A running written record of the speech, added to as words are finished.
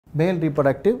male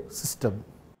reproductive system.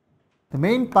 The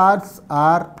main parts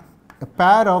are a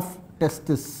pair of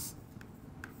testes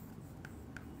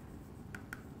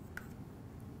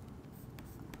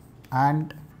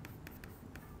and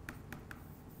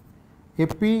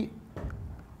epididymis,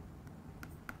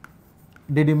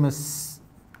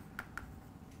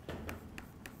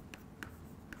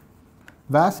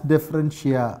 vas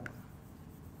deferentia,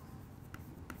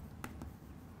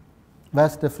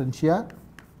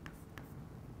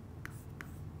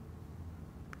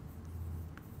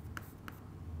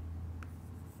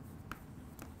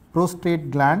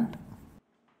 prostate gland,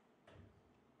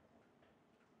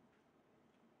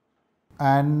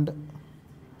 and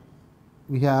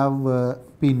we have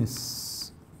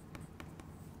penis.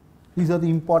 These are the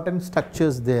important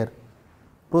structures there.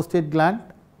 Prostate gland,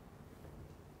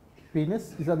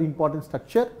 penis, these are the important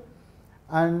structure,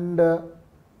 and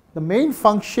the main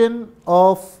function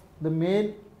of the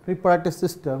male reproductive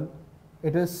system,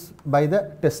 it is by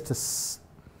the testes.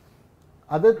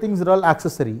 Other things are all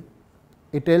accessory.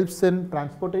 It helps in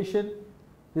transportation.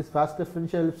 This vas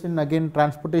deferentia helps in again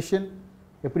transportation.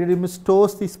 Epididymis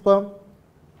stores the sperm,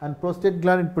 and prostate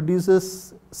gland it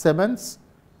produces semens,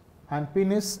 and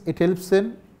penis it helps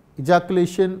in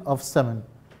ejaculation of semen.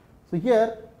 So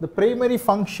here the primary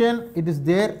function it is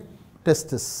there,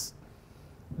 testis.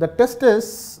 The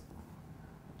testis,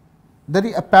 there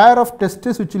is a pair of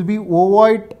testis which will be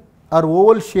ovoid or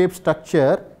oval shaped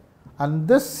structure, and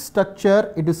this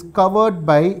structure it is covered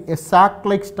by a sac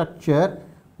like structure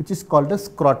which is called as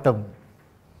scrotum.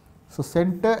 So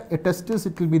center a testis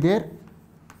it will be there,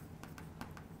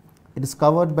 it is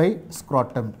covered by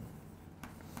scrotum.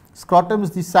 Scrotum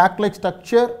is the sac like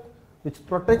structure which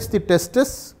protects the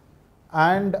testis,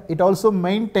 and it also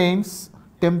maintains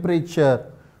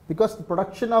temperature, because the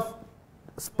production of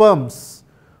sperms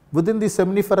within the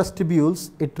seminiferous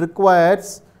tubules it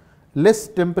requires less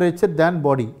temperature than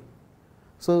body.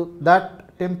 So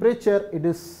that temperature it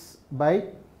is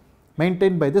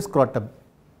maintained by the scrotum.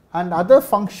 And other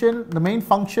function, the main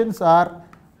functions are,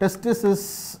 testis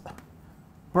is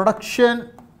production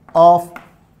of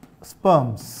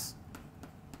sperms.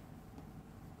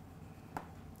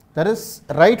 That is,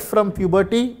 right from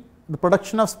puberty the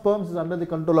production of sperms is under the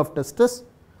control of testis,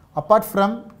 apart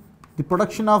from the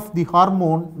production of the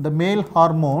hormone, the male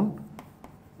hormone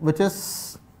which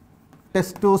is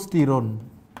testosterone.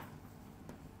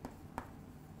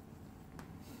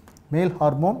 Male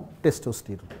hormone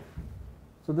testosterone.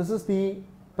 So this is the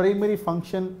primary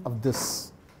function of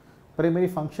this, primary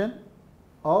function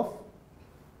of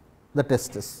the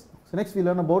testis. So next we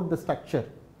learn about the structure.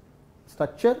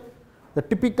 The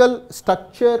typical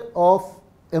structure of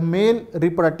a male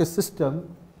reproductive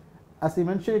system, as I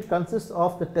mentioned, it consists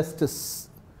of the testis.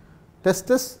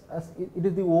 Testis, it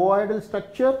is the ovoidal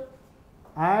structure,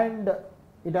 and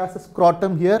it has a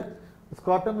scrotum here. The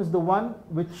scrotum is the one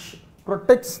which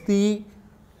protects the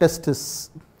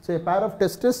testis. So a pair of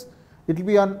testis, it will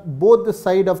be on both the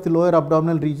side of the lower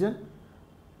abdominal region,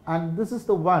 and this is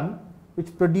the one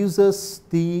which produces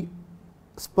the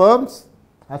sperms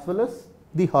as well as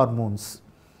the hormones.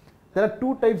 There are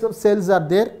two types of cells are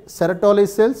there, Sertoli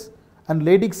cells and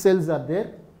Leydig cells are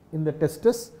there in the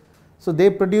testis. So they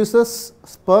produces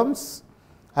sperms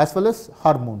as well as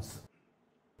hormones.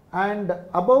 And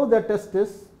above the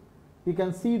testis you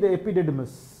can see the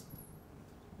epididymis.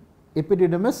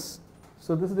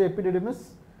 So this is the epididymis.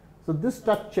 So this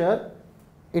structure,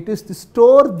 it is to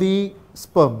store the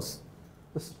sperms.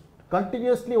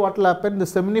 Continuously what will happen, the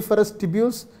seminiferous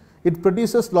tubules, it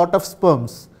produces lot of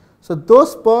sperms. So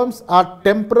those sperms are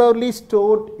temporarily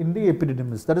stored in the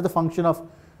epididymis. That is the function of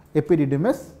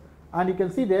epididymis. And you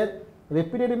can see there, the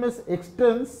epididymis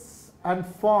extends and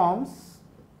forms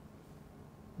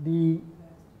the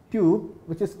tube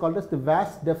which is called as the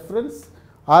vas deferens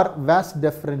or vas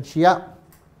deferentia.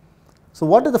 So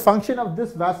what is the function of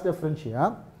this vas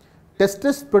deferentia?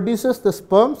 Testis produces the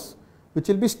sperms which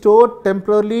will be stored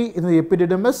temporarily in the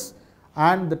epididymis,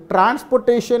 and the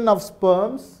transportation of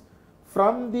sperms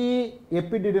from the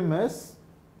epididymis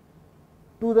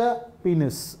to the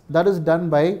penis, that is done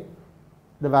by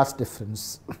the vas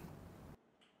deferens.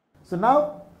 So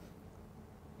now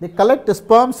they collect the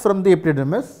sperms from the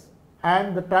epididymis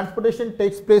and the transportation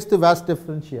takes place to vas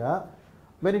deferentia.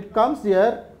 When it comes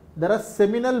here, there are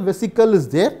seminal vesicle is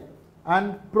there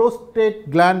and prostate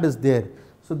gland is there.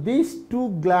 So these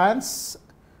two glands,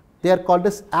 they are called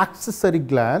as accessory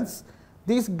glands.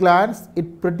 These glands,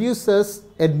 it produces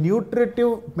a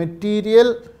nutritive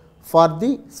material for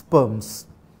the sperms,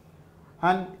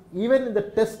 and even in the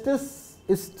testis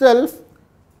itself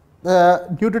the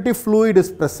nutritive fluid is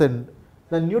present.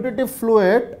 The nutritive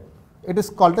fluid it is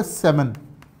called as semen.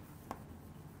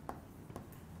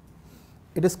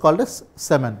 It is called as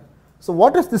semen. So,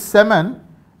 what is this semen?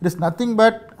 It is nothing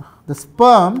but the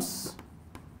sperms,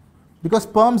 because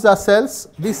sperms are cells,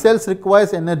 these cells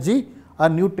requires energy or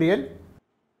nutrient.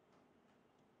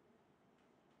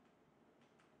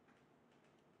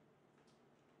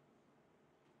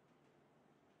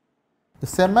 The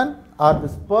semen or the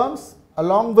sperms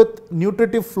along with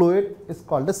nutritive fluid is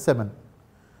called as semen.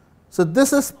 So,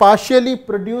 this is partially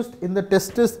produced in the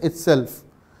testis itself,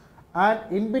 and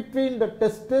in between the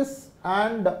testis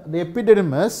and the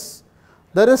epididymis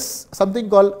there is something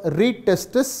called reed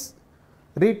testis.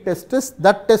 Reed testis,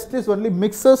 that testis only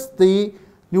mixes the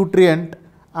nutrient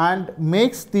and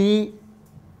makes the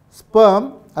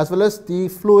sperm as well as the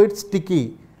fluid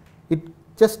sticky.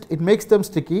 It makes them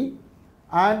sticky,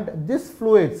 and this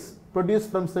fluids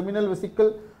produced from seminal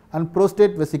vesicle and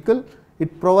prostate vesicle,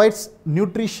 it provides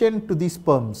nutrition to the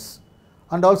sperms,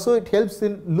 and also it helps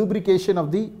in lubrication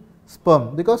of the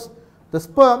sperm, because the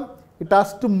sperm, it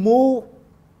has to move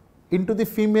into the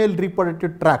female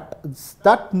reproductive tract.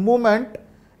 That movement,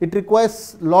 it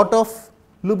requires lot of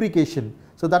lubrication.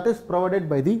 So, that is provided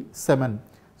by the semen.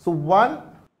 So, one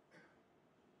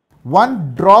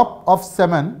drop of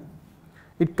semen,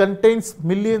 it contains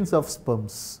millions of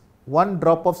sperms. One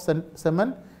drop of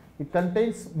semen, it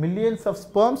contains millions of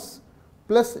sperms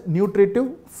plus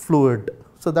nutritive fluid.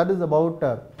 So, that is about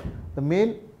the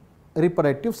male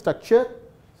reproductive structure.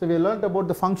 So, we learned about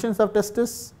the functions of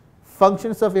testis,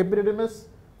 functions of epididymis,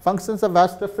 functions of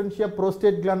vas deferentia,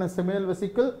 prostate gland and seminal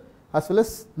vesicle, as well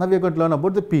as now we are going to learn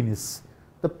about the penis.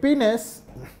 The penis,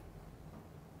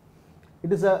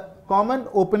 it is a common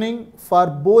opening for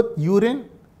both urine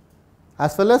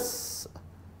as well as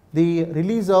the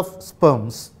release of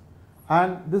sperms,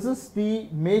 and this is the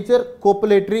major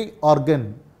copulatory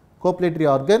organ. With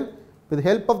the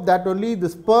help of that only the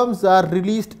sperms are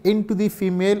released into the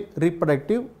female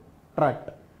reproductive tract.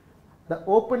 The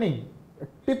opening,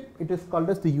 tip, it is called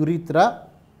as the urethra,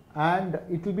 and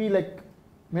it will be like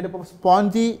made up of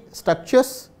spongy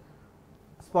structures,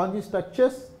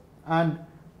 and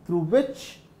through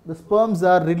which the sperms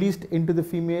are released into the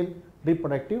female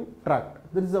reproductive tract.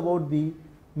 This is about the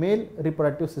male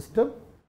reproductive system.